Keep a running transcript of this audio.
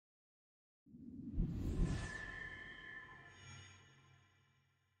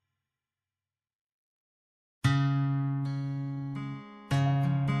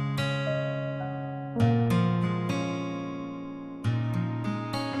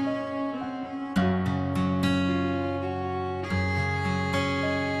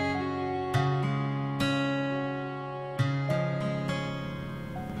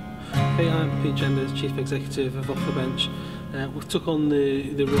Okay, I'm Pete Chambers, Chief Executive of Off the Bench. We've took on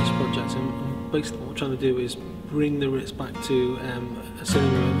the Ritz project, and basically what we're trying to do is bring the Ritz back to a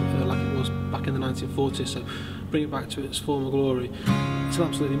cinema like it was back in the 1940s, so bring it back to its former glory. It's an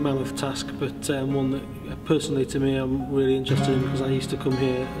absolutely mammoth task, but one that personally to me I'm really interested in, because I used to come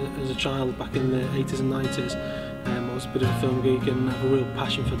here as a child back in the 80s and 90s. I was a bit of a film geek and have a real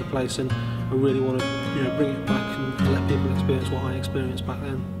passion for the place, and I really want to bring it back and let people experience what I experienced back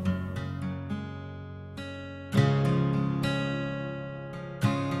then.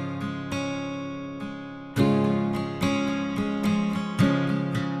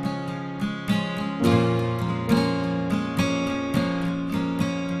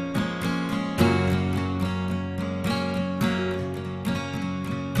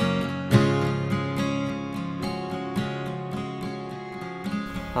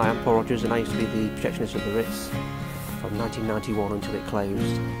 Hi, I'm Paul Rogers, and I used to be the projectionist at the Ritz from 1991 until it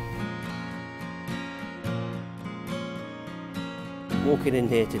closed. Walking in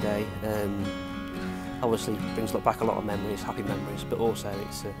here today obviously brings back a lot of memories, happy memories, but also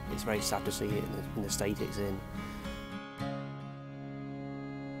it's very sad to see it in the state it's in.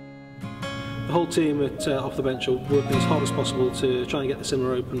 The whole team at Off the Bench are working as hard as possible to try and get the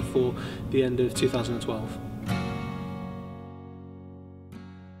cinema open for the end of 2012.